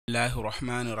bismillahi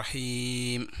rahmaani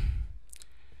rahim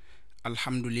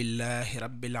alhamdulillahi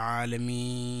rabbil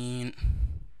aalamiin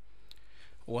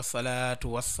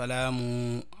wasalaatu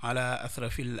wasalaamu ala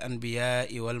asrafil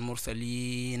anbiyaai wal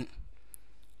mursaliin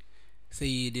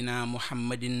sayyidina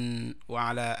muhammadin wa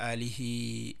ala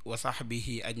alihi wa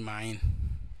sahbihi ajmain.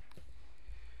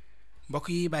 mbokk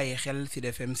yi bàyyi xel ci Sud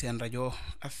FM seen rajo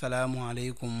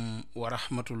asalaamualeykum wa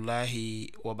rahmatullahi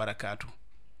wa barakaatu.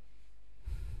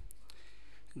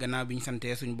 gannaaw bi ñu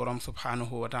santee suñ boroom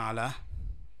subhaanahu wa taala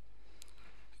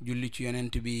julli ci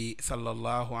yonent bi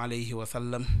sallallahu alayhi wa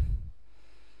sallam,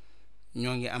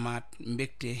 ñoo ngi amaat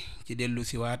mbégte ci dellu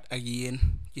siwaat ak yéen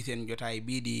ci seen jotaay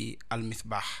bii di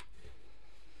Almisbah,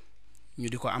 ñu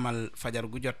di ko amal fajar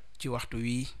gu jot ci waxtu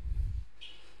wii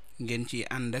ngeen ci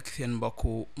ànd ak seen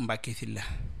mbokku Mbacke Sylla.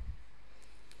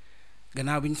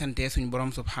 gannaaw bi ñu santee suñ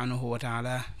boroom subhaanahu wa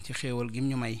taala ci xéewal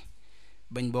gim ñu may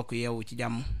bañ bokk yeewu ci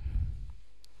jàmm,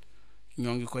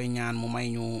 ñoo ngi koy ñaan mu may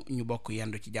ñu bokk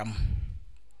yendu ci jàmm.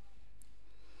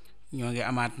 ñoo ngi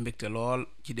amaat mbégte lool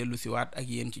ci dellu siwaat ak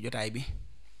yéen ci jotaay bi,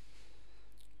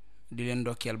 di leen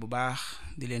ndokkeel bu baax,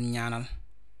 di leen ñaanal,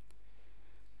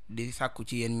 di sàkku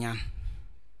ci yéen ñaan,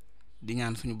 di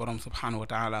ñaan suñu borom subhaanahu wa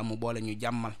taala mu boole ñu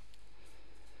jàmmal,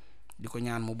 di ko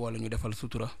ñaan mu boole ñu defal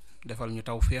sutura, defal ñu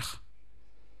tawféex,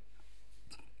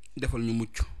 defal ñu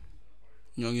mucc.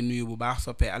 ñoo ngi nuyu bu baax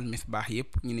soppee Almisbah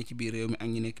yépp, ñu ne ci biir réew mi ak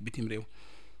ñi nekk bitim réew,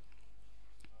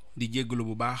 di jégglu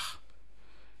bu baax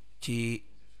ci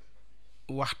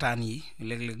waxtaan yi.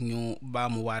 léeg-léeg ñu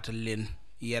baamu waatal leen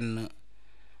yenn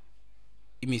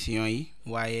émission yi,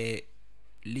 waaye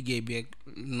liggéey beeg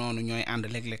noonu ñooy ànd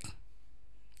léeg-léeg.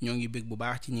 ñoo ngi bég bu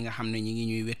baax ci ñi nga xam ne ñi ngi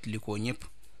ñuy wettalikoo ñépp,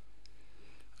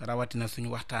 rawatina suñu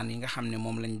waxtaan yi nga xam ne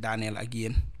moom lañ daaneel ak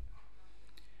yéen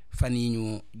fan yi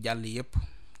ñu jàll yépp,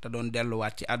 te doon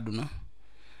delluwaat ci àdduna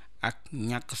ak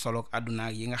ñàkk soloog àdduna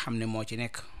ak yi nga xam ne moo ci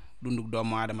nekk. dunduk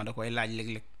doomu aadama da koy laaj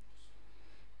léeg-léeg,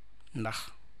 ndax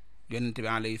yonent bi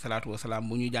alayhi salaatu wasalaam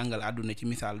bu ñu jàngal àdduna ci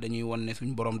misaal dañuy won ne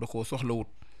suñ boroom da koo soxlawut,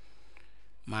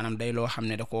 maanaam day loo xam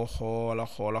ne da koo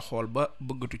xool ba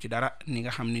bëggatu ci dara. ni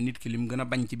nga xam ne nit ki lim gën a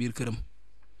bañ ci biir këram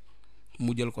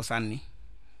mu jël ko sànni,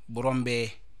 bu rombee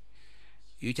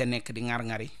yu ca nekk di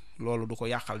ŋar-ŋari, loolu du ko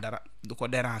yàqal dara, du ko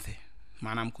déranger.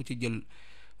 maanaam ku ci jël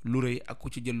lu rëy ak ku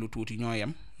ci jël lu tuuti ñoo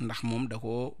yem, ndax moom da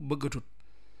koo bëggatut.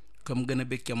 kam gën a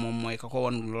békke moom mooy ka ko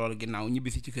won loolu ginnaaw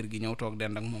ñibbisi ci kër gi ñëw toog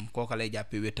dend ak moom, kooka lay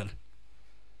jàppe wéttal.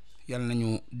 yal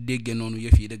nañu dégge noonu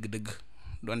yëf yi dëgg-dëgg,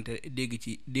 donte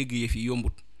dégg yëf yi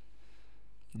yombut.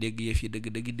 dégg yëf yi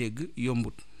dëgg-dëgg dégg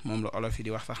yombut, moom la olof yi di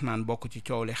wax sax naan bokk ci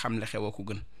coow li xam le xew a ko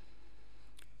gën.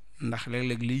 ndax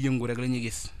léeg-léeg liy yëngu rek la ñuy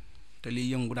gis, te liy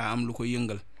yëngu daa am lu koy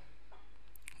yëngal.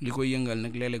 li koy yëngal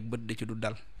nag léeg-léeg bët da ci du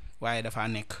dal, waaye dafaa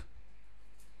nekk.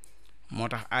 moo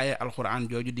tax aaya alquran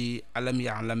jooju di alam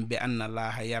ya'lam bi anna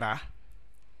allaha yaraa,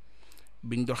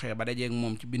 biñ doxee ba dajeeg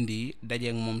moom ci bind yi,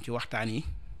 dajeeg moom ci waxtaan yi,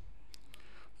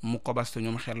 mu kobas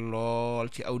suñu xel lool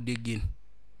ci aw déggin,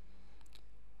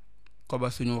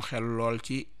 kobas suñu xel lool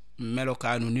ci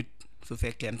melokaanu nit su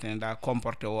fekkente ne daa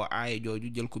comporté woo aaya jooju,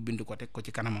 jël ko bind ko teg ko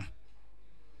ci kanamam.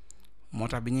 moo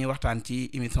tax bi ñuy waxtaan ci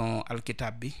émission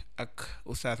alkitab bi ak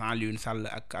oustaz Alioune Sall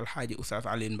ak alxaaji oustaz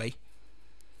Alioune Mbaye,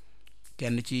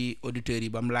 kenn ci auditeurs yi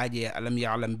ba mu laajee alam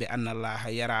ya'lam bi anna allaha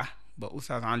yaraa, ba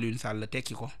oustaz Alioune Sall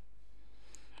tekki ko,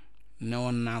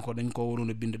 newoon naa ko dañ ko waroon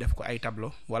a bind def ko ay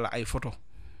tableau wala ay photo.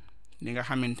 li nga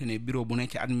xamante ne bureau bu ne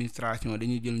ci administration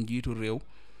dañuy jël njiitu réew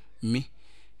mi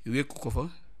wékku ko fa,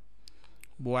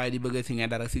 bu waaye di bëgg a signé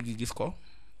dara siggi gis ko,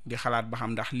 di xalaat ba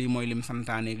xam ndax lii mooy lim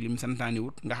santaane lim santaane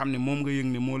wut, nga xam ne moom nga yëg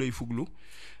ne moo lay fuglu.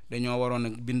 dañoo waroon a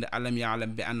bind alam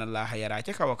ya'lam bi anna allaha yaraa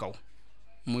ca kaw a kaw.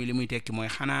 muy li muy tekki mooy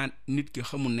xanaa nit ki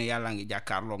xamul ne yàllaa ngi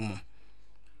jàkkaarloog moom.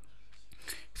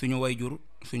 suñu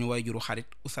wayjuru xarit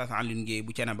oustaz Alioune Guèye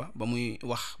bu cene ba muy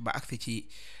wax ba agsi ci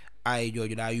aaya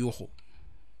jooju daa yuuxu.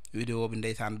 vidéo bi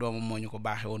ndeysaan doomam moo ñu ko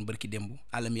baaxee woon barki démb.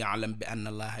 alam ya'lam bi anna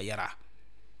allaha yaraa.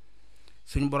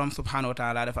 suñu borom subhaanahu wa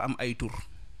taala dafa am ay tur.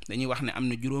 dañuy wax ne am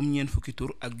na juróom-ñeent fukki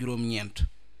tur ak juróom-ñeent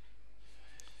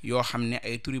yoo xam ne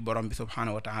ay turi borom bi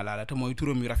subhaanahu wa taala la, te mooy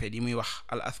turam yu rafet yi muy wax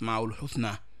al asmaul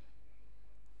husna.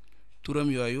 turam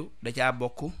yooyu da caa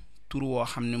bokk tur woo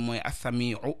xam ne mooy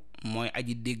assamiu, mooy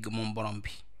aji dégg moom borom bi.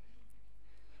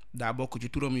 daa bokk ci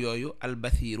turam yooyu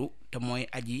albasiru, te mooy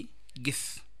aji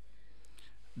gis.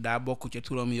 daa bokk ci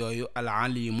turam yooyu al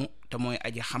alimu, te mooy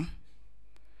aji xam.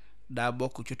 daa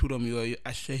bokk ci turam yooyu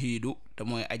ashahidu, te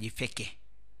mooy aji fekke.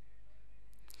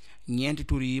 ñeenti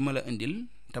tur yi ma la indil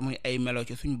te muy ay melo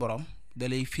ci suñ borom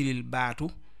dalay firil baatu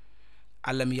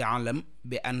alam ya'lam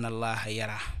bi anna allaha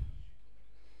yaraa.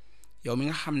 yow mi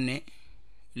nga xam ne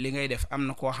li ngay def am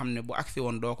na koo xam ne bu agsi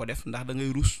woon doo ko def ndax da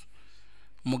ngay rus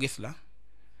mu gis la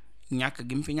ñàkk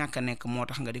gi mu fi ñàkk a nekk moo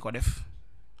tax nga di ko def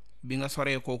bi nga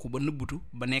soree kooku ba nëbbutu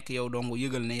ba nekk yow dong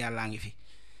yëgal ne yàllaa ngi fi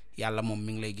yàlla moom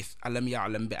mi ngi lay gis alam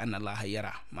ya'lam bi anna allaha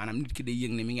yara maanaam nit ki day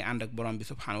yëg ne mi ngi ànd ak borom bi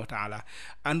subhanahu wa taala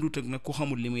àndut ak nag ku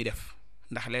xamul li muy def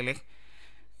ndax léeg-léeg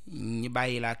ñi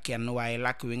bàyyi laa kenn waaye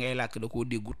làkk wi ngay làkk da koo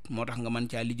déggut moo tax nga mën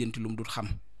caa lijjanti lu mu dul xam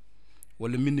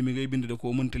wala mbind mi ngay bind da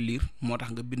koo mënta liir moo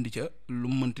tax nga bind ca lu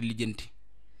mu mënta lijjanti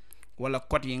wala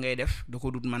code yi ngay def da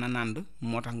ko dut mën a nànd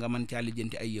moo tax nga mën caa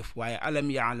lijjanti ay yëf waaye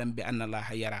alam ya'lam bi anna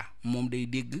allaha yara moom day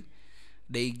dégg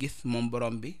day gis moom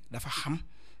borom bi dafa xam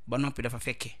ba noppi dafa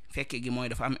fekke gi mooy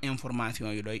dafa am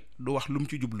information yu doy du wax lu mu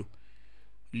ci jublu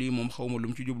lii moom xawma lu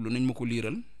mu ci jublu nañ ma ko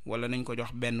liiral wala nañ ko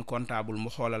jox benn comptable mu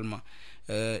xoolal ma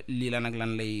lii la nag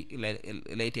lan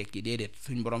lay tekki déedéet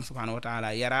suñ borom subhaanahu wa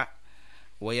taala yara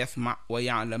wa yasma wa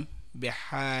ya'lam bi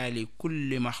xaali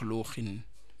kulli maxluuqin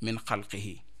min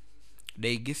xalqihi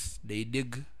day gis day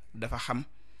dégg dafa xam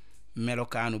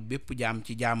melokaanu bépp jaam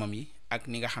ci jaamam yi ak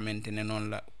ni nga xamante ne noonu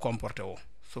la comporté woo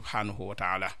subhaanahu wa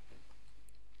taala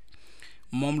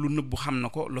moom lu nëbbu xam na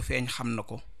ko lu feeñ xam na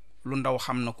ko lu ndaw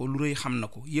xam na ko lu rëy xam na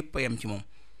ko yépp a yem ci moom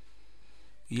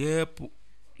yépp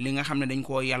li nga xam ne dañ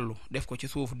koo yàllu def ko ci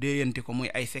suuf déeyante ko muy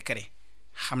ay secret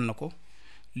xam na ko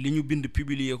li ñu bind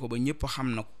publier ko ba ñépp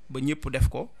xam na ko ba ñépp def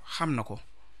ko xam na ko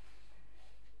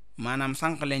maanaam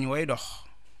sànq lañ way dox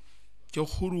ca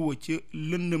xuruwa ca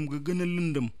lëndëm ga gën a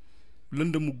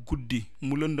lëndëmu guddi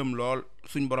mu lëndëm lool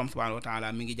suñ borom subhaanahu wa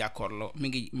taala mi ngi jàkkoorloo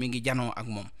mi ngi janoo ak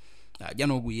moom waaw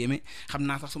janoo gu yéeme xam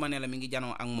naa sax su ma nee la mi ngi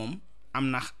janoo ak moom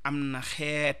am na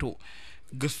xeetu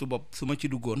gëstu bopp su ma ci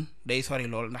duggoon day sori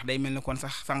lool ndax day mel ni kon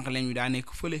sax sànq leen wi daa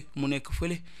nekk fële mu nekk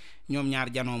fële ñoom ñaar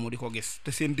janoo mu di ko gis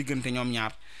te seen diggante ñoom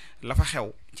ñaar la fa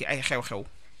xew ci ay xew-xew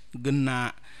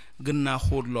gën naa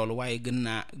xóot loolu waaye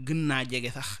gën naa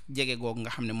jege sax jege googu nga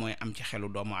xam ne mooy am ci xelu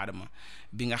doomu aadama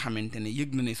bi nga xamante ne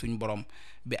yëg na ne suñ borom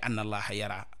bi anna allaha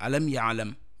yara alam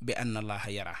ya'lam bi anna allaha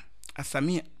yara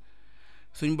as-sami'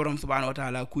 suñ borom subhaanahu wa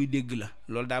taala kuy dégg la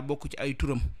loolu daa bokk ci ay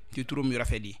turam ci turam yu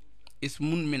rafet yi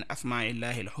ismun min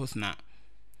asmaillahi al-husna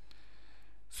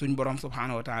suñ borom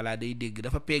subhaanahu wa taala day dégg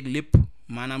dafa peeg lépp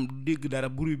maanaam du dégg dara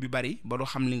bruit bi bari ba du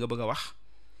xam li nga bëgg a wax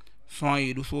son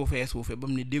yi du suufee ba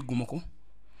mu ne dégguma ko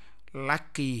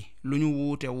làkk yi lu ñu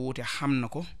wuute xam na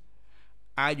ko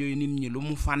aajo yi nit ñi lu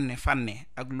mu fànne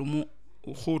ak lu mu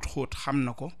xóot xam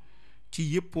na ko ci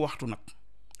yépp waxtu nag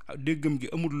déggam gi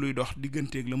amul luy dox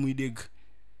digganteeg la muy dégg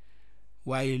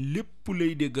waaye lépp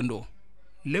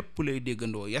lay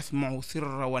déggandoo yasma'u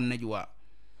sirra wa najwa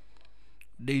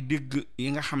day dégg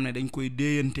yi nga xam ne dañ koy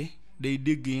déeyante day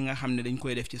dégg yi nga xam ne dañ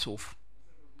koy def ci suuf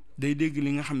day dégg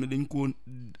li nga xam ne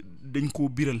dañ koo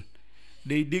biral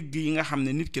day dégg yi nga xam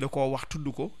ne nit ki da koo wax tudd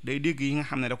ko day dégg yi nga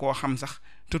xam ne da koo xam sax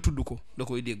te tudd ko da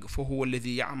koy dégg fa huwa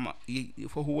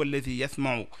allazi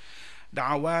yasma'u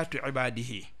da'awaatu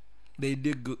ibaadihi day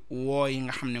dégg woo yi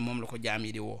nga xam ne moom la ko jaam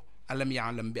yi di woo alam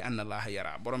ya'lam bi anna allaha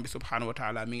yara borom bi subhaanahu wa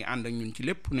taala mi ngi ànd ak ñun ci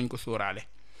lépp nañ ko sóoraale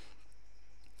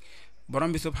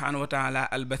borom bi subhaanahu wa taala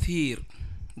albasiir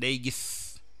day gis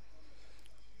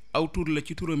aw tur la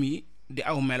ci turam yi di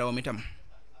aw meloom itam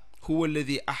huwa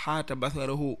allazi axaata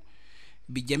basarahu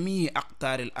bi jamii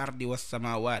aqtaaril ardi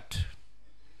wassamaawaat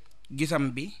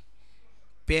gisam bi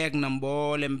peeg na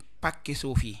mboolem pàkki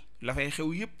suuf yi la fay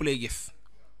xew yépp lay gis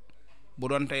bu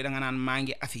doon tey da nga naan maa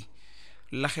ngi Asie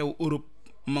la xew Europe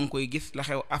ma ngi koy gis la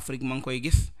xew Afrique ma ngi koy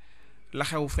gis la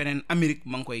xew feneen Amérique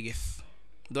ma ngi koy gis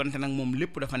donte nag moom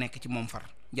lépp dafa nekk ci moom far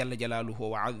jalla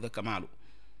jalaaluhu wa azza kamaalu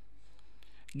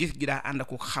gis gi daa ànd ak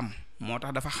xam moo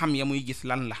tax dafa xam ya muy gis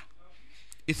lan la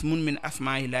ismun min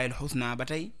asmaa'illahi al-husna ba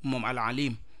tey moom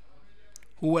al-alim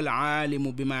huwa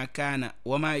al-aalimu bima kaana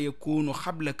wa ma yakunu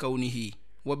xabla kawnihi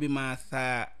wa bima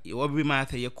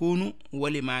sa yakunu wa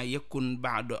lima yakun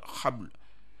ba'da xabl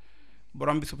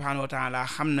borom bi subhaanahu wa taala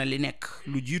xam na li nekk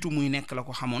lu jiitu muy nekk la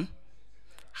ko xamoon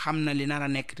xam na li nar a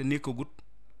nekk te nekkagut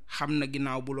xam na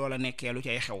ginnaaw bu loola nekkee lu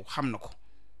cay xew xam na ko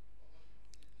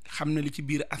xam na li ci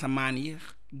biir asamaan yi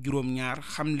juróom-ñaar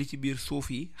xam li ci biir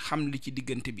suuf yi xam li ci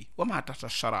diggante bi wa ma tahta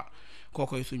shara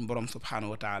kookoy suñ borom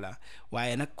subhaanahu wa taala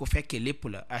waaye nag ku fekke lépp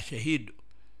la ashahid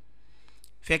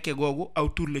fekke googu aw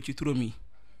tur la ci turam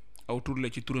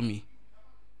yi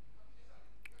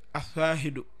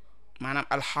ashaahidu maanaam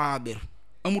alxaadir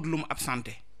amut lu mu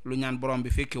absenté lu ñaan borom bi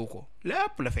fekkewu ko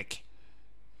lépp la fekke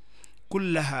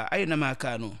kullaha aynama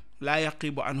kaanu laa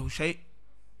yaqibu anhu shay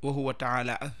wa huwa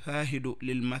taala ashaahidu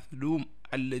lil maslum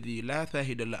alladi la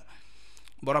saahida la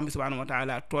borom bi subhaanahu wa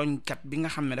taala tooñkat bi nga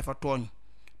xam ne dafa tooñ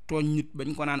nit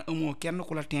bañ ko naan amoo kenn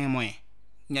ku la témoin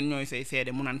ñan ñooy say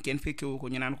seede mu naan kenn fekkewu ko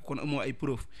ñu naan ko kon amoo ay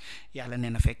preuve yàlla nee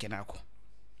na fekke naa ko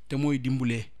te mooy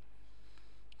dimbulee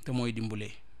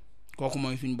kooku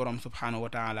mooy suñ borom subhaanahu wa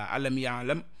taala alam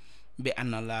yaalam bi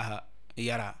anna allaha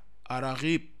yara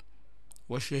araghib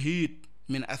wa shahid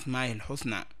min asmail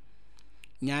husna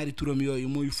ñaari turam yooyu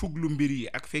mooy fuglu mbir yi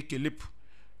ak fekke lépp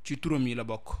ci turam yi la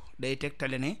bokk. day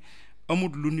tegtale ne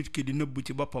amut lu nit ki di nëbb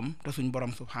ci boppam te suñ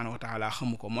borom subhaanahu wa taala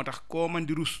xamu ko. moo tax koo man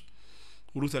di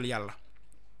rusal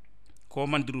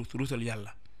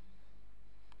yàlla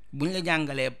buñ la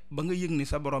jàngalee ba nga yëg ni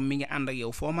sa borom mi ngi ànd ak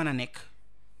yow foo mën a nekk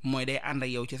mooy day ànd ak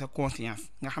yow ci sa conscience.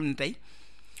 nga xam ne tey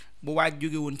bu waaj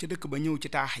jóge woon ca dëkk ba ñëw ci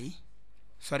taax yi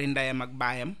sori ndeyam ak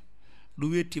baayam du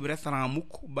wéet ci restaurant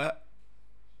mukk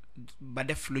ba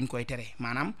def luñ koy tere,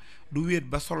 maanaam du wéet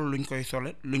ba sol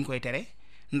luñ koy tere,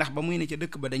 ndax ba muy ne ca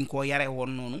dëkk ba dañ koo yare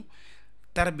woon noonu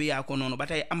tarbiyaa ko noonu ba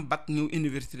tey am bac ñëw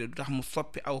université du tax mu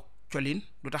soppi aw colin,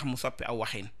 du tax mu soppi aw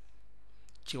waxin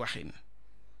ci waxin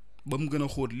ba mu gën a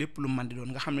xóot lépp lu man di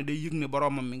doon. nga xam ne day yëg ne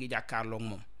boroomam mi ngi jàkkaarloog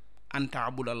moom. an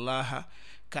taabudallaha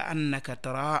ka annaka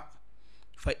taraa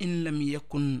fa in lam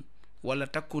yakun wala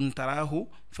takun taraahu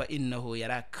fa innahu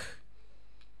yaraak.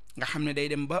 nga xam ne day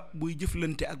dem ba buy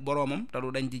jëflante ak boroomam te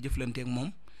du dañ di jëflante ak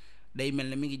moom day mel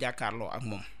ne mi ngi jàkkaarloo ak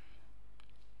moom.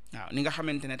 waaw ni nga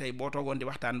xamante ne tey boo toogoon di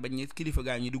waxtaan bañ ne kilifa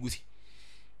gaa ñi dugg si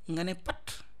nga ne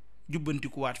pat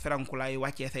jubbantikuwaat ferankulaay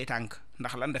wàccee say tànk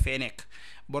ndax lan dafay nekk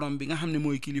borom bi nga xam ne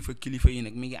mooy kilifa yi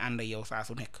nag mi ngi ànd ak yow saa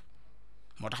su nekk.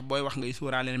 moo tax booy wax ngay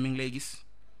sóoraale ne mi ngi lay gis,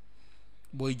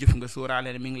 booy jëf nga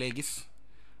sóoraale ne mi ngi lay gis,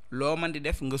 loo man di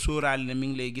def nga sóoraale ne mi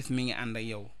ngi lay gis, mi ngi ànd ak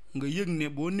yow. nga yëg ne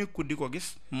boo nekkul di ko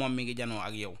gis moom mi ngi janoo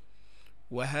ak yow.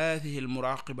 wa haadihi al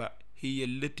muraqiba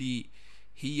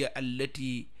hiya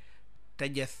allati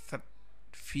tajassat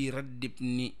fi radd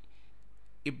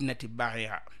ibnati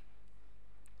Baxiya.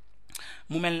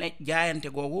 mu mel ne jaayante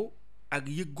googu ak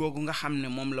yëg googu nga xam ne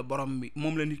moom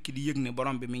la nit ki di yëg ne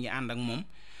borom bi mi ngi ànd ak moom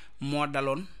moo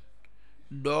daloon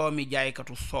doomi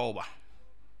jaaykatu soow ba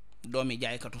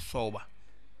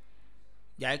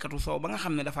nga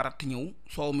xam ne dafa ratt ñëw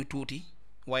soow mi tuuti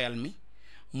wayal mi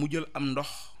mu jël am ndox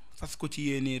fas ko ci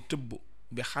yéenee tëbb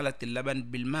bi xalati laban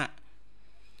bil ma,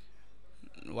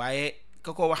 waaye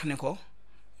ka ko wax ne ko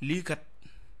lii kat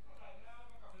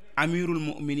amirul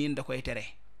mu'minin da koy tere,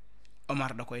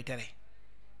 Omar da koy tere.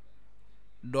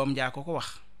 doom jaa ko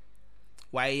wax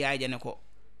waaye yaay ja ne ko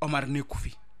Omar nekku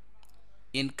fi,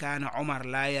 in kaana Omar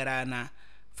laa yaraana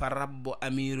fa rabbu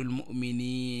amirul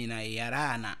mu'minina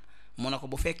yaraana. mu ne ko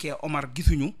bu fekkee Omar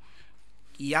gisuñu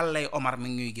yàllay Omar mi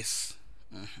ngi ñuy gis.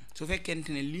 su fekkente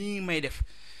ne lii may def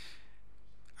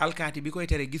alkaati bi koy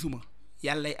tere gisuma,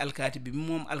 yàllay alkaati bi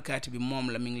moom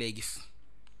la mi ngi lay gis.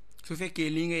 su fekkee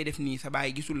lii ngay def nii sa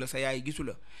baay gisul la, sa yaay gisul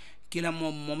la, ki la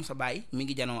moom sa baay mi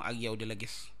ngi janoo ak yow di la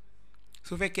gis.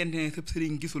 su fekkente ne sab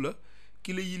sëriñ gisu la,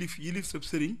 ki la yilif sab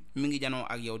sëriñ mi ngi janoo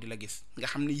ak yow di la gis. nga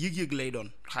xam ne yëg-yëg lay doon.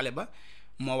 xale ba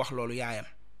moo wax loolu yaayam,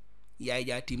 yaay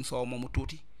jaa tiim soow ma mu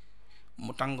tuuti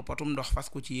mu tàng potum ndox fas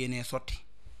ko ci yéenee sotti.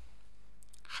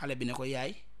 xale bi ne ko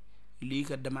yaay lii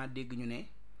kat dama dégg ñu ne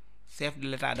chef de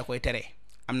l'état da koy tere,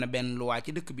 am na benn luwaa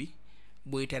ci dëkk bi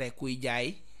buy tere kuy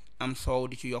jaay am soow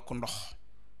di ci yokk ndox,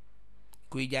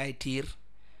 kuy jaay tiir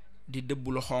di dëbb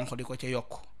lu xonq di ko ca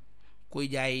yokk, kuy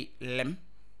jaay lem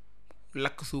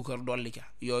lakk suukar dolli ca,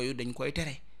 yooyu dañ koy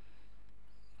tere.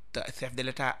 te chef de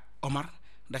l'état Omar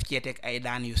daf cee teg ay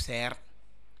daan yu seer.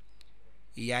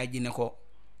 yaay ji ne ko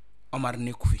Omar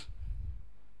nekku fi,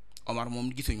 Omar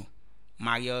moom gisuñu,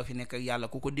 maag yow fi nekk ak yàlla,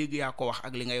 ku ko dégg yaa ko wax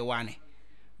ak li ngay waane,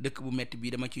 dëkk bu metti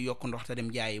bii dama ci yokk ndox te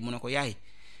dem jaayi. mu ne ko yaay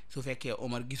su fekkee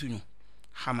Omar gisuñu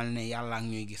xamal ne yàllaa ngi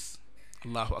ñuy gis.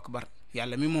 allahu akbar.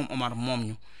 yàlla mi moom Omar moom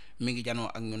ñu mi ngi janoo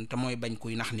ak ñun te mooy bañ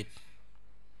kuy nax nit.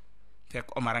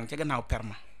 fekk Omar a ngi ca gannaaw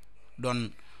perma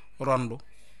doon rondu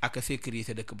ak a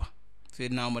sécurité dëkk ba.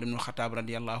 Seydina Omar ibnu Xataab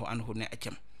radiyallahu anhu ne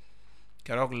accam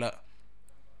keroog la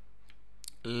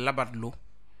labatlu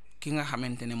ki nga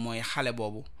xamante ne mooy xale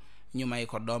boobu ñu may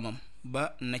ko doomam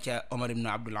ba na ca Omar ibnu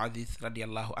Abdul Aziz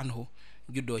radiyallahu anhu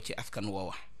juddoo ci askan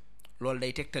woowa. loolu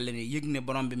day tegtale ne yëg ne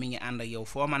borom bi mi ngi ànd ak yow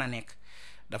foo mën a nekk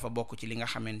dafa bokk ci li nga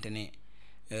xamante ne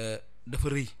dafa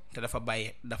rëy te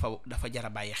dafa jara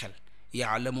bàyyi xel.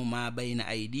 yaalamu ma bayna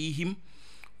aydihim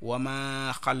wa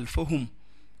ma xalfahum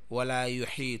wala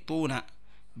yuxiituuna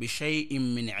bi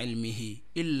cheyin min ilmihi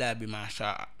illa bi ma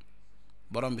shaa.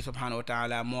 borom bi subhaanahu wa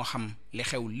taala moo xam li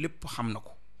xew lépp xam na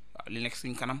ko. waaw li nekk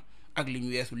suñ kanam ak li ñu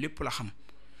weesu lépp la xam,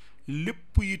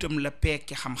 lépp itam la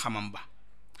pekki xam-xamam ba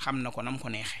xam na ko nam ko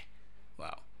neexee.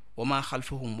 waaw wa ma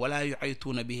xalfahum wala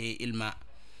yuxiituuna bihi ilma.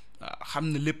 waaw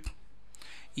xam na lépp.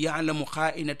 yaalamu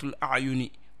xaainatul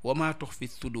ayuni wa ma tux fi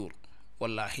sudur.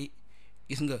 wallahi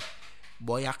gis nga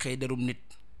boo yàqee derum nit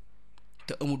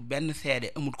te amul benn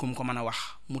seede amul kum ko mën a wax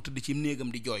mu tëdd ci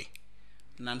néegam di jooy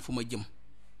naan fu ma jëm,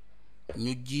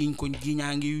 ñu jiiñ ko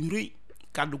jiiñaa ngi yu rëy,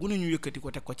 kàddu gu ne ñu yëkkati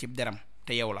ko teg ko ci deram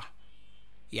te yow la.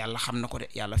 yàlla xam na ko de,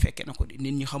 yàlla fekke na ko de,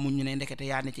 nit ñi xamuñ ñu ne ndekete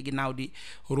yaa ne ci ginnaaw di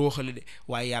rooxale de,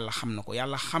 waaye yàlla xam na ko.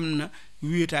 yàlla xam na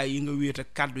wéetaay yi nga wéet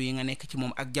ak kàddu yi nga nekk ci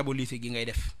moom ak jabolise gi ngay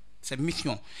def sa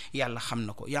mission, yàlla xam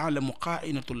na ko. ya'lamu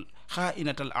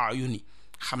xaa'inatal a'yuni,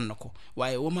 xam na ko.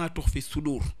 waaye wa maa tuxfi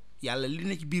sudur, yàlla li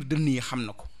ne ci biir dënn yi xam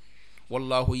na ko.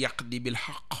 wallahu yaqdi bil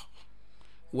haqq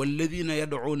walladina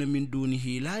yad'uuna min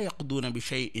dunihi laa yaqduuna bi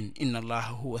shay'in inna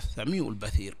allaha huwa as-sami'ul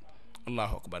basir.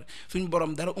 allahu akbar. suñ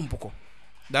borom dara ump ko,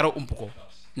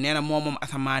 nee na moom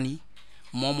asamaan yi,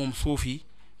 moom suuf yi,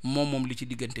 moom li ci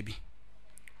diggante bi.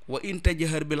 wa in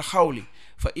tajhar bil xawli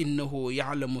fa innahu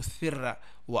ya'lamu sirra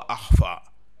wa axfa.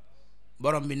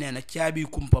 borom bi nee na caabi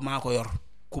kumpa maa ko yor,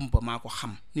 kumpa maa ko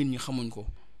xam, nit ñi xamuñ ko.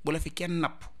 bu la fi kenn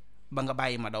napp ba nga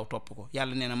bàyyi ma daw topp ko.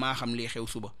 yàlla nee na maa xam lii xew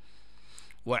suba.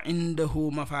 wa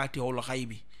indahu mafatihul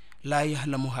xaybi laa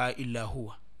yaxlamuha illa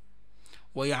huwa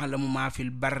wa yaxlamu maa fi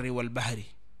lbarri walbahri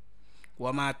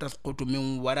wa maa tasqutu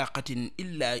min waraqatin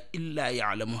illa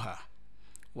yaxlamuha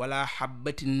wala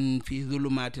xabatin fi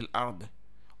zulumaati l ard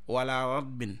wala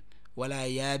ratbin wala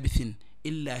yaabisin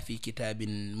illa fi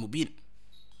kitaabin mubin.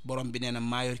 borom bi nee na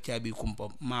maa yor caabi kumpa,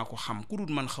 maa ko xam, ku dul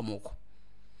man xamoo ko.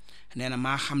 nee na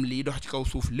maa xam liy dox ci kaw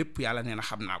suuf lépp, yàlla nee na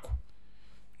xam naa ko.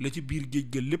 la ci biir géej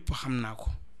ga lépp xam naa ko.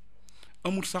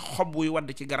 amul sax xob wuy wadd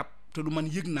ci garab te du man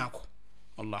yëg naa ko.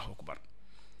 allahu akbar.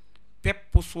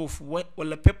 pepp suuf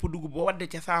wala pepp dugub ba wadde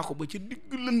ca saako ba ca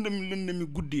digg lëndami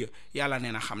guddi ya, yàlla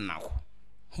nee na xam naa ko.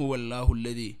 huwa allahu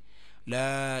alladi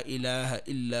laa ilaha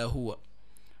illa huwa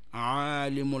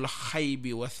aalimul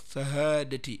xaybi wa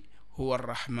sahaadati huwa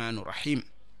arrahmanu rahim.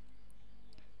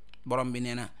 borom bi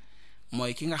nee na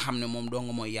mooy ki nga xam ne moom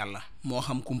dong mooy yàlla, moo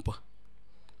xam kumpa,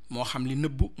 moo xam li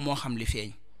nëbbu, moo xam li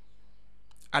feeñ.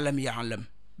 alam ya'lam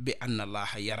bi anna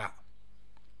allaha yara.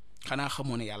 xanaa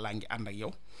xamoo ne yàllaa ngi ànd ak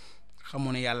yow,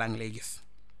 xamoo ne yàllaa ngi lay gis.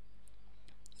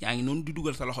 yaa ngi noonu di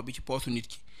dugal sa loxo bi ci poosu nit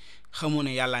ki, xamoo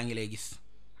ne yàllaa ngi lay gis.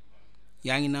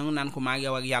 yaa ngi naan ko maag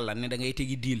yow ak yàlla ne da ngay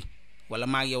tegi diil wala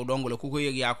maag yow dong la, ku ko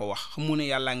yëg yaa ko wax. xamoo ne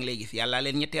yàllaa ngi lay gis. yàllaa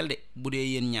leen ñetteel de, bu dee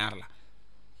yéen ñaar la.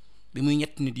 bi muy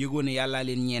ñett nit yëgoo ne yàllaa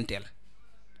leen ñeenteel.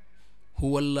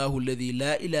 huwa allahu alladi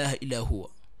laa ilaha illa huwa.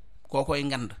 koo koy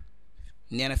ngand.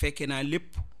 nee na fekke naa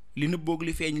lépp, li nëbboog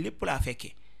li feeñ lépp laa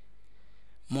fekke.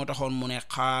 moo taxoon mu ne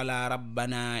qaala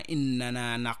rabbana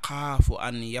innana naxaafu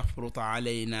an yafruta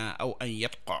alayna aw an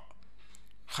yatqa.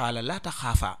 qaala laa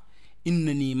taxaafa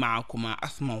innani maakuma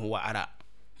asma'u wa ara.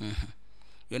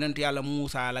 yonent yàlla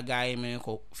Muusaa la gaay me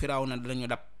ko Firawna dañu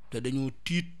dab te dañoo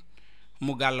tiit,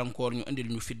 mu gàllankoor ñu indil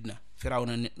ñu fitna.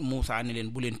 Firawna ne Muusaa ne leen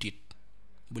bu leen tiit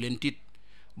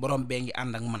borom bee ngi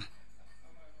ànd ak man,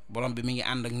 borom bi mi ngi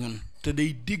ànd ak ñun te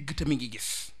day dégg te mi ngi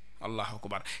gis. allahu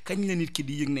akbar. kañ la nit ki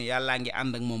di yëg ne yàllaa ngi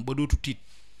ànd ak moom ba dootu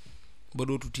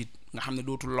tiit nga xam ne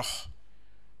dootu lox,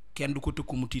 kenn du ko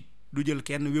tëkku mu tiit, du jël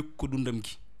kenn wékk ko dundam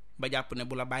gi ba jàpp ne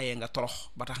bu la bàyyee nga torox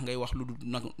ba tax ngay wax lu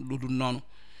dul noonu,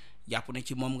 jàpp ne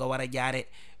ci moom nga war a jaare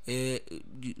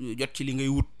jot ci li ngay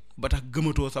wut ba tax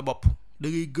gëmatoo sa bopp. da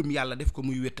ngay gëm yàlla def ko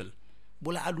muy wéttal.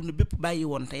 bu la àdduna bépp bàyyi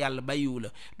woon te yàlla bàyyiwu la,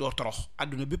 doo torox.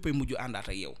 àdduna bépp ay mujj àndaat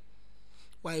ak yow.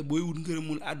 waaye booy wut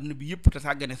ngërëmul àdduna bi yépp te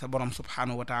sàggane sa borom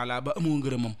subhaanahu wa taala ba amoo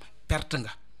ngërëmam, perte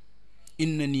nga.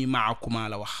 inna nii maakuma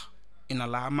la wax, inna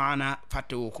laa maana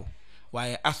fàttewoo ko.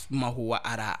 waaye asmahu wa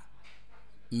ara,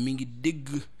 mi ngi dégg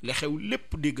li xew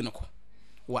lépp, dégg na ko.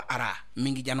 wa ara,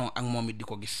 mi ngi janoo ak moom it di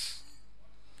ko gis.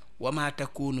 wa ma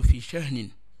takunu fi shahnin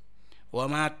wa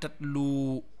ma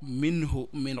tatlu minhu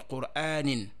min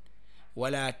qur'anin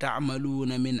wala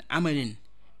taamaluuna min amalin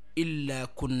illa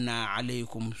kunna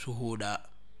alaykum shuhuda.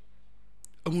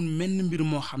 amul menn mbir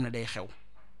moo xam ne day xew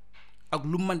ak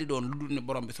lu man di doon lu dul ne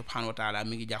borom bi subhanahu wa taala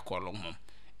mi ngi jàkkoorloog moom.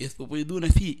 istufiduuna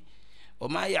fii wa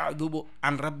ma ya'dubu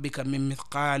an rabbika min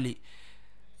mithqaali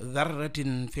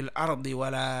dharratin fi l ardi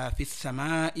wala fi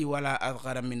lsamai wala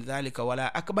asgara min dhalika wala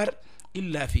akbar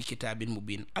illa fi kitaabin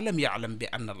mubin. alam ya'lam bi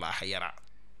anna allaha yara.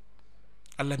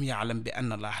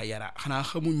 xanaa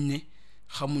xamuñ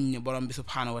ne borom bi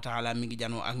subhanahu wa taala mi ngi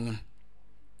janoo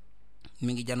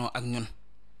ak ñun,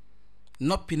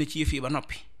 noppi na ci yëf yi ba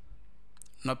noppi.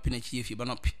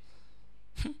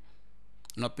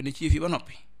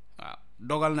 waaw,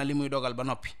 dogal na li muy dogal ba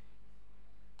noppi.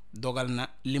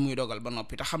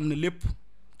 te xam na lépp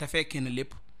te fekkee na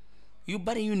lépp. yu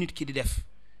bari yu nit ki di def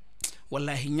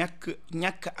wallahi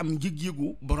ñàkk am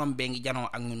yëg-yëgu borom bee ngi janoo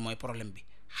ak ñun mooy problème bi.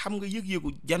 xam nga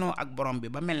yëg-yëgu janoo ak borom bi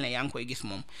ba mel ne yaa ngi koy gis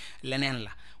moom leneen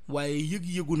la, waaye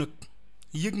yëg-yëgu nag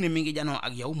yëg ne mi ngi janoo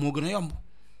ak yow moo gën a yomb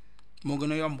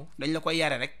dañ la koy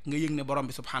yare rek nga yëg ne borom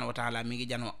bi subhaanahu wa taala mi ngi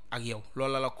janoo ak yow.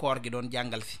 loolu la koor gi doon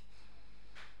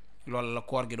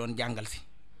jàngal si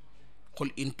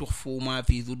qul in tuxfu ma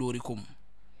fi sudurikum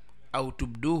aw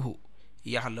tubduhu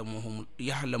yaxlamuhu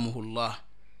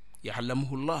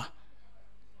llah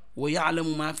wa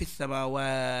yaxlamu ma fi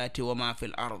samawati wa ma fi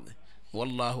l ard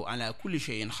wallahu ala kulli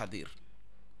shay'in xadir.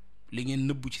 li ngeen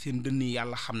nëbbu ci seen dënn yi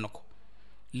yàlla xam na ko,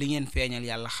 li ngeen feeñal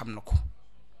yàlla xam na ko.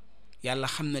 yàlla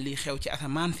xam na liy xew ci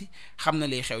asamaan si, xam na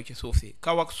liy xew ci suuf si,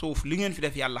 kaw ak suuf li ngeen fi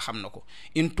def yàlla xam na ko.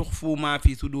 in tuxfu ma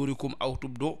fi sudurikum aw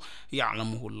tubdu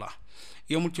yaxlamuhu llah.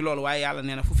 yemul ci loolu waaye yàlla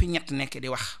nee na fu fi ñett nekk di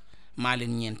wax maa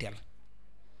leen ñeenteel,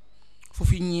 fu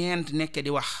fi ñeent nekke di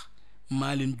wax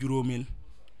maa leen juróomeel,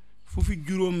 fu fi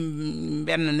juróom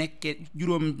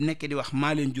nekke di wax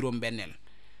maa leen juróom benneel,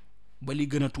 ba li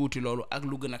gën a tuuti loolu ak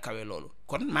lu gën a kawe loolu.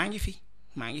 kon maa ngi fi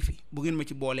bu ngeen ma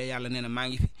ci boolee yàlla nee na maa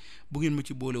ngi fi, bu ngeen ma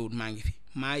ci boolewul maa ngi fi.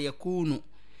 maa yakunu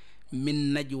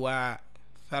min najwa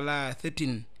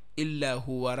thalathatin illa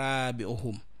huwa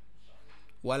rabi'uhum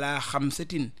wala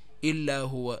xamsatin illa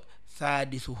huwa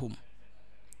saadisuhum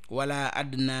wala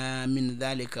adna min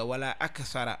dhalika wala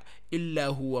aksara illa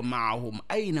huwa maahum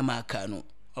aynama kaanu.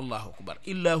 allahu akbar.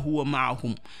 illa huwa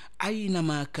maahum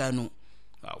aynama kaanu.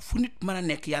 waaw fu nit mën a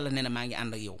nekk yàlla nee na maa ngi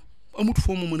ànd ak yow. amut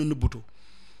foo ma mën a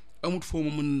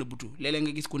nëbbutu léeg-léeg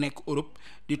nga gis ku nekk Europe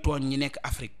di tooñ ñi nekk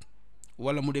Afrique,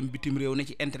 wala mu dem bitim réew ne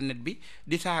ci internet bi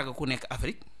di saaga ku nekk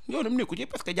Afrique. yoonam nekku ci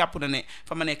parce que jàpp na ne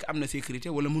fa ma nekk am na sécurité,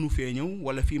 wala mënu fee ñëw,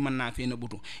 wala fii mën naa fee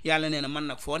nëbbutu. yàlla nee na man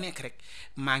nag foo nekk rek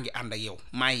maa ngi ànd ak yow,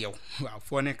 maay yow. waaw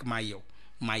foo nekk maay yow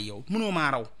mënoo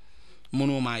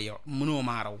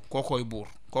maa raw kookooy buur,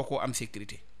 kookoo am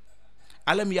sécurité.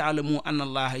 alam yaalamu anna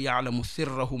allaha yaalamu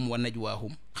sirrahum wa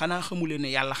najwaahum. xanaa xamulee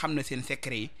ne yàlla xam na seen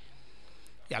secret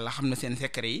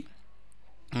yi.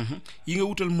 yi nga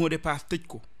wutal mot de passe tëj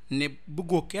ko ne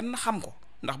bëggoo kenn xam ko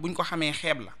ndax buñ ko xamee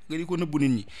xeeb la nga di ko nëbbu nit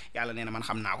ñi. yàlla nee na man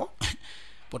xam naa ko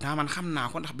pourtant man xam naa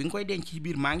ko ndax bi nga koy denc ci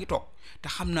biir maa ngi toog te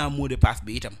xam naa mot de passe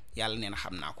bi itam. yàlla nee na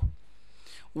xam naa ko.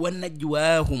 wa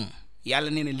najwaahum. yàlla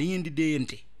nee na li ngeen di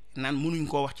déeyante naan mënuñ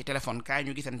koo wax ci téléphone, kaay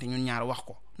ñu gisante ñun ñaar wax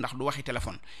ko ndax du waxi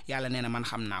téléphone. yàlla nee na man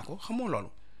xam naa ko. xamoo loolu?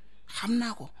 xam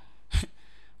naa ko.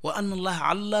 wa anna allaha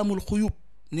allaamul xuyub.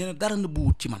 nee na dara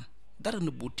nëbbuwut ci man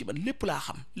lépp laa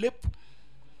xam, lépp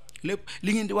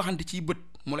li ngeen di waxante ciy bët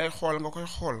mu lay xool nga koy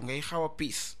xool ngay xaw a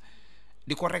piis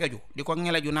di ko regaju di ko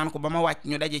ngelaju naan ko ba ma wàcc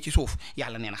ñu daje ci suuf.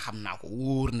 yàlla nee na xam naa ko.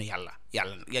 wóor na yàlla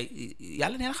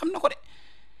nee na xam na ko de,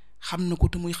 xam na ko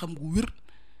te muy xam gu wér.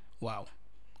 waaw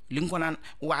li nga ko naan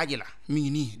waaji la mi ngi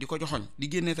nii di ko joxoñ di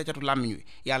génnee sa catu làmmiñ wi.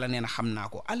 yàlla nee na xam naa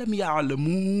ko. alam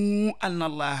yaalamu anna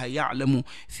allaha yaalamu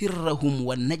sirrahum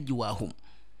wa najwaahum.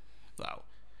 waaw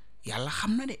yàlla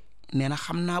xam na de, nee na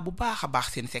xam naa bu baax a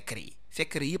baax seen secret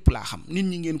yëpp laa xam. nit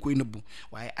ñi ngeen koy nëbbu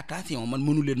waaye attention, man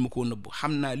mënu leen ma koo nëbbu.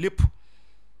 xam naa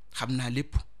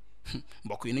lépp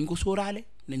mbokk yi nañ ko sóoraale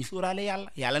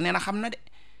yàlla nee na xam na de,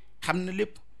 xam na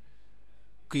lépp.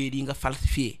 këyit yi nga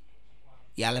falsifié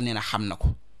yàlla nee na xam na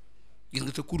ko. gis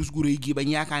nga sa kurus gu rëy gii bañ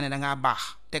yaakaar ne dangaa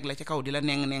baax teg la ci kaw di la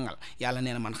nengal yàlla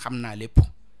nee na man xam naa lépp.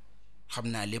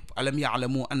 alam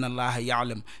yaalamu anna allaha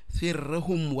yaalam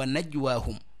sirrahum wa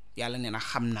najwaahum. yàlla nee na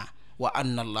xam naa. wa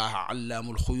anna allaha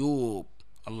allaamul xuyub.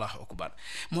 allahu akbar.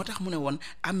 moo tax mu ne woon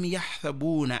am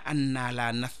yaxsabuuna anna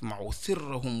la nasmau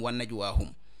sirrahum wa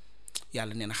najwaahum.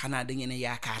 yàlla nee na xanaa da ngeen a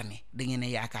yaakaar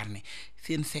ne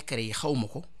seen secret yi xaw ma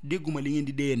ko, dégguma li ngeen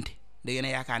di déyante. da ngeen a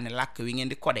yaakaar ne làkk wi ngeen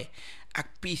di codé ak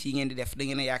piis yi ngeen di def da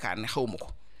ngeen a yaakaar ne xaw ma ko.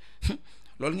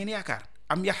 loolu ngeen yaakaar.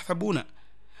 am yaxsabuuna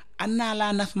anna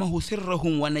la nasmahu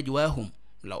sirrahum wa najwaahum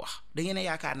la wax. da ngeen a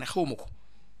yaakaar ne xaw ma ko.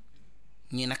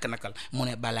 ñi nakal mu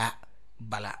ne balaa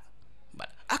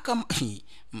akam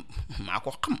maa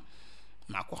ko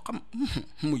xam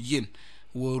mu yéen.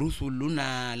 wa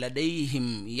rusuluna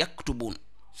ladayhim yaktubun.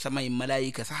 samay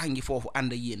malaayika sax a ngi foofu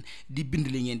ànd ak yéen di bind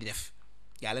li ngeen di def.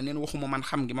 yàlla neen waxuma man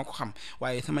xam gi ma ko xam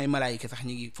waaye samay malaayika sax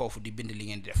ñi ngi foofu di bind li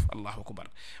ngeen di def. allahu akbar.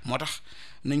 moo tax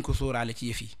nañ ko sóoraale ci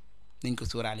yëf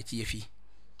yi.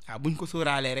 waaw buñ ko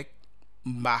sóoraalee rek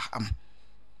mbaax am.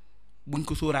 buñ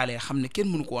ko sóoraalee xam ne kenn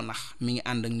mënu koo nax mi ngi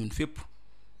ànd ak ñun fépp.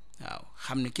 waaw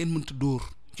xam ne kenn mënta dóor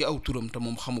ci aw turam te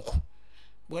moom xamu ko.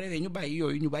 boo defee ñu bàyyi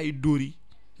yooyu, ñu bàyyi dóor yi.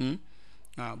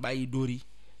 waaw bàyyi dóor yi,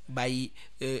 bàyyi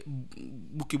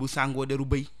bukki bu sàngoo deru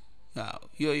bëy. waaw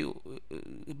yooyu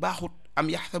baaxut. am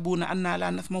yaxsabuuna anna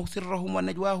la nasmahu sirrahum wa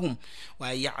najwaahum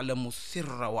waaye yaalamu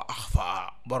sirra wa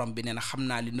axfa. borom bi nee na xam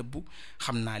naa li nëbbu,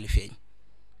 xam naa li feeñ.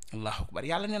 allahu akbar.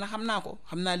 yàlla nee na xam naa ko,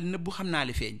 xam naa li nëbbu, xam naa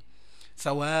li feeñ.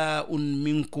 sawaun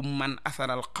minkum man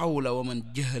asara al qawla wa man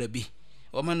jahara bi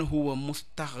wa man huwa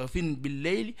mustaxfin bil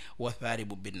layli wa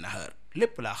saaribu bin nahaar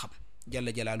lépp laa xam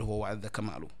jalla jalaaluhu wa azza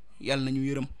kamaalu. yàlla nañu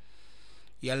yërëm,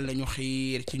 yàlla nañu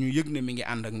xiir ci ñu yëg ne mi ngi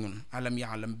ànd ak ñun. alam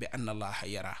yaalam bi anna allaha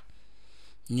yara,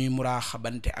 ñuy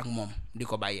muraaxabante ak moom di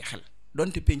ko bàyyi xel.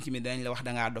 donte penc mi dañ la wax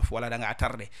da ngaa dof wala da ngaa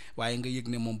tardé, waaye nga yëg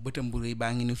ne moom bëtam bu rëy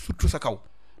baa ngi ne surtout sa kaw,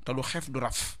 te du xef du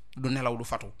raf du nelaw du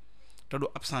fatu te du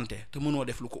absenté te mënoo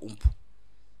def lu ko ump.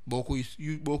 boo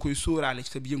koy sóoraale ci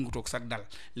sa yëngutoog sag dal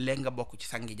léegi nga bokk ci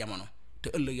sangi jamono, te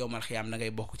ëllëg yowmal xiyaam da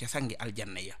ngay bokk ca sangi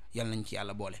aljanna ya. yàlla nañ ci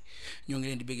yàlla boole. ñoo ngi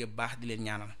leen di bëggee bu baax di leen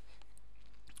ñaanal,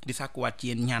 di sàkkuwaat ci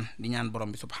yéen ñaan, di ñaan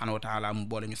borom bi subhaanahu wa taala mu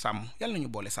boole ñu sàmm, yàlla nañu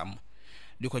boole sàmm.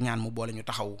 di ko ñaan mu boole ñu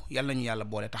taxawu, yàlla nañu yàlla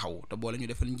boole taxawu te boole ñu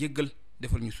defal njéggal,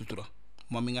 defal ñu sutura.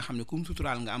 moom mi nga xam ne kum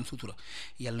suturaal nga am sutura,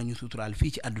 yàlla nañu suturaal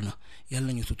fii ci àdduna, yàlla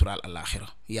nañu suturaal àllaaxira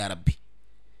yaa rabbi.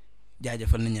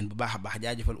 jaajëfal nañ leen bu baax a baax,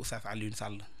 jaajëfal Oustaz Alioune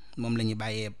Sall. moom la ñuy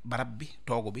bàyyee barab bi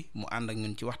toogu bi mu ànd ak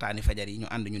ñun ci waxtaani fajar yi, ñu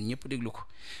ànd ñun ñëpp déglu ko,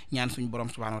 ñaan suñu borom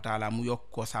subhaanahu wa taala mu yokk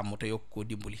koo sàmm te yokk koo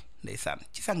dimbali. ndeysaan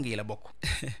ci sang yi la bokk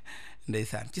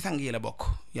ndeysaan ci sang yi la bokk.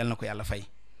 yàlla na ko yàlla fay.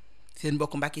 seen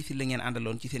mbokk Mbacke Sylla ngeen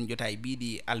àndaloon ci seen jotaay bii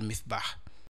di Almisbah.